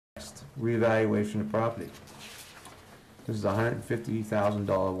Next, reevaluation of property. This is a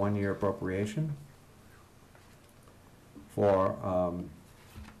 $150,000 one-year appropriation for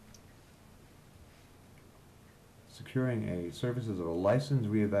securing services of a licensed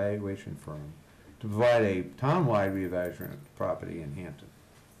reevaluation firm to provide a town-wide reevaluation of property in Hampton.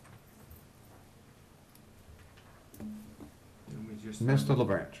 Mr.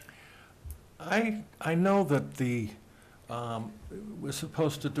 LaBranch. I know that we're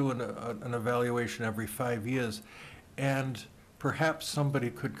supposed to do an evaluation every 5 years, and perhaps somebody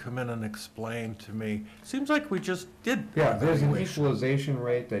could come in and explain to me. Seems like we just did. Yeah, there's an equalization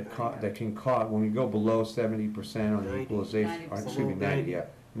rate that can cause, when you go below 70% on the equalization, or excuse me, 90, yeah.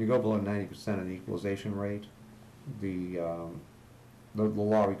 When you go below 90% of the equalization rate, the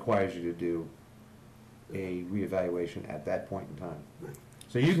law requires you to do a reevaluation at that point in time.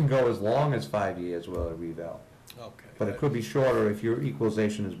 So you can go as long as 5 years with a reval. Okay. But it could be shorter if your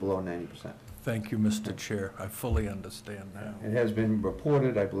equalization is below 90%. Thank you, Mr. Chair. I fully understand now. It has been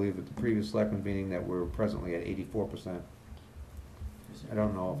reported, I believe, at the previous selectmen meeting that we're presently at 84%. I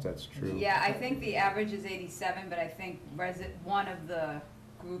don't know if that's true. Yeah, I think the average is 87, but I think one of the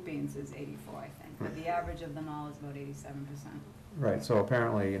groupings is 84, I think. But the average of them all is about 87%. Right, so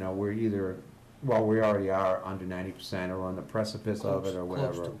apparently, we're either, well, we already are under 90% or on the precipice of it or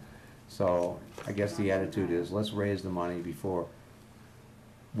whatever. So I guess the attitude is, let's raise the money before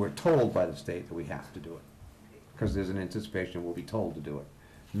we're told by the state that we have to do it. Because there's an anticipation we'll be told to do it.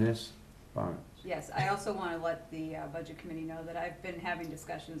 Ms. Barnes. Yes, I also want to let the Budget Committee know that I've been having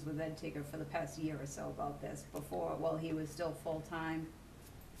discussions with Ed Tigger for the past year or so about this before, while he was still full-time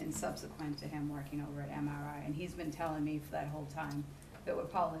and subsequent to him working over at MRI. And he's been telling me for that whole time that we're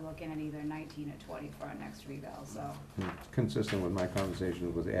probably looking at either 19 or 20 for our next reval, so. Consistent with my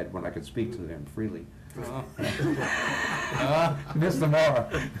conversation with Ed when I could speak to him freely. Mr. Moore.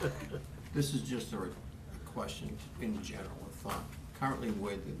 This is just a question in general, a thought. Currently, the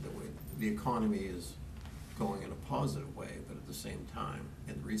way the economy is going in a positive way, but at the same time,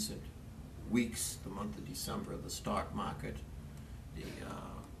 in recent weeks, the month of December, the stock market, the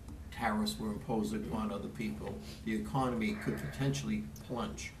tariffs were imposed upon other people, the economy could potentially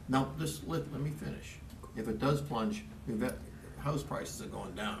plunge. Now, let me finish. If it does plunge, house prices are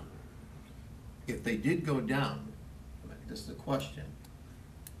going down. If they did go down, this is the question,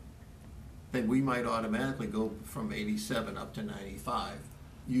 then we might automatically go from 87 up to 95,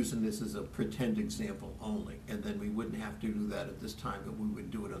 using this as a pretend example only, and then we wouldn't have to do that at this time, but we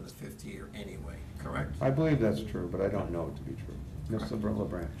would do it on the 5th year anyway, correct? I believe that's true, but I don't know it to be true. Mr.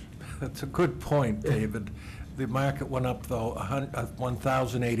 LaBranch. That's a good point, David. The market went up, though,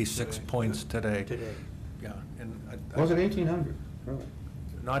 1,086 points today. Yeah. And Was it 1,800? Really?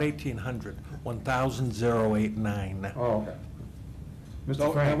 Not 1,800, 1,089. Oh, okay. Mr.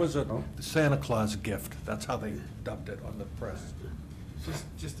 So Frank. that was a Santa Claus gift. That's how they dubbed it on the press.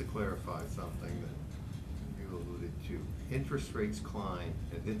 Just to clarify something that you alluded to, interest rates climb.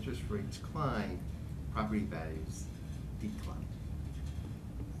 As interest rates climb, property values decline.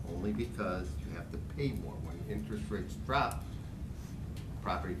 Only because you have to pay more. When interest rates drop,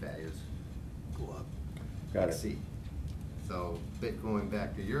 property values go up. Got it. See. So, going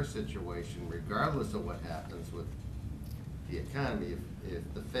back to your situation, regardless of what happens with the economy,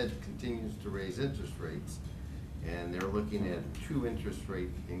 if the Fed continues to raise interest rates, and they're looking at 2 interest rate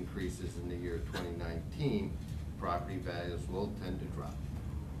increases in the year 2019, property values will tend to drop.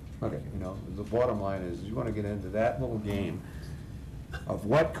 Okay, the bottom line is, you want to get into that little game of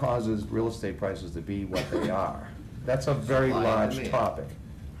what causes real estate prices to be what they are. That's a very large topic.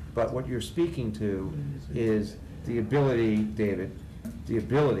 But what you're speaking to is the ability, David, the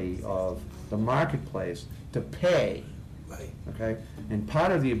ability of the marketplace to pay. Right. Okay? And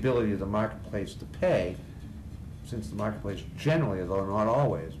part of the ability of the marketplace to pay, since the marketplace generally, although not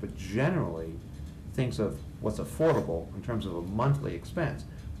always, but generally thinks of what's affordable in terms of a monthly expense,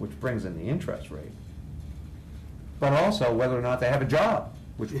 which brings in the interest rate, but also whether or not they have a job,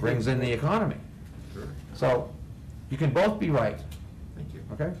 which brings in the economy. Sure. So you can both be right. Thank you.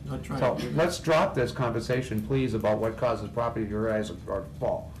 Okay? Not trying So to do let's drop this conversation, please, about what causes property to rise or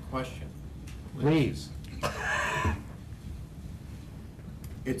fall. Question. Please.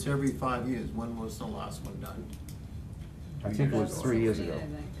 It's every 5 years. When was the last one done? I think it was 3 years ago.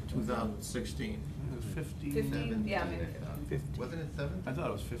 2016. It was 50. 15, yeah, maybe 50. Wasn't it 7? I thought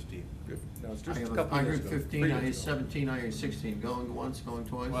it was 50. No, it's I just a have couple I years heard ago. 15, 3 I years heard ago. 17, I heard 16. Going once, going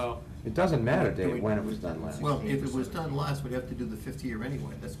twice? Well, It doesn't matter, Dave, when it was done last. Well, if it was done last, we'd have to do the 5th year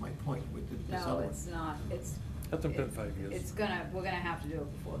anyway. That's my point with this No, other one. it's not, Hasn't been 5 years. we're gonna have to do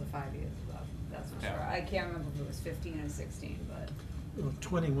it before the 5 years is up, that's for sure. Yeah. I can't remember if it was 15 or 16, but. Well,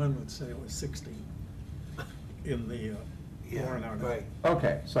 21 would say it was 16 in the warrant article. Right.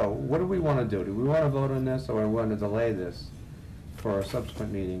 Okay, so what do we wanna do? Do we wanna vote on this, or we wanna delay this for a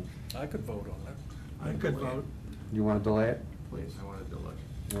subsequent meeting? I could vote on it. I could vote. You wanna delay it? Please. I want to delay.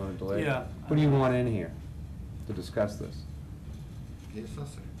 You wanna delay it? Yeah. What do you want in here to discuss this? The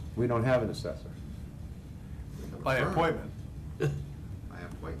assessor. We don't have an assessor. We have a By firm. appointment. I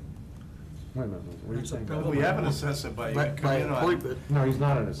appoint. Wait a minute, what are you It's a saying? bill. We have an assessor, but you By can come in on. appointment. No, he's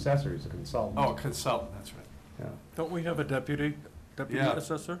not an assessor, he's a consultant. Oh, consultant, that's right. Yeah. Don't we have a deputy Yeah.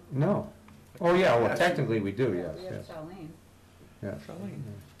 assessor? No. Oh, yeah, well, Yes. technically we do, yes, We have yes. Charlene. Yeah. Charlene.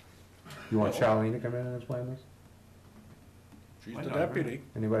 You want Charlene to come in and explain this? She's Why the not? deputy.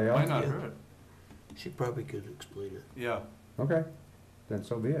 Anybody else? Why not Yeah. her? She probably could explain it. Yeah. Okay, then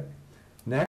so be it.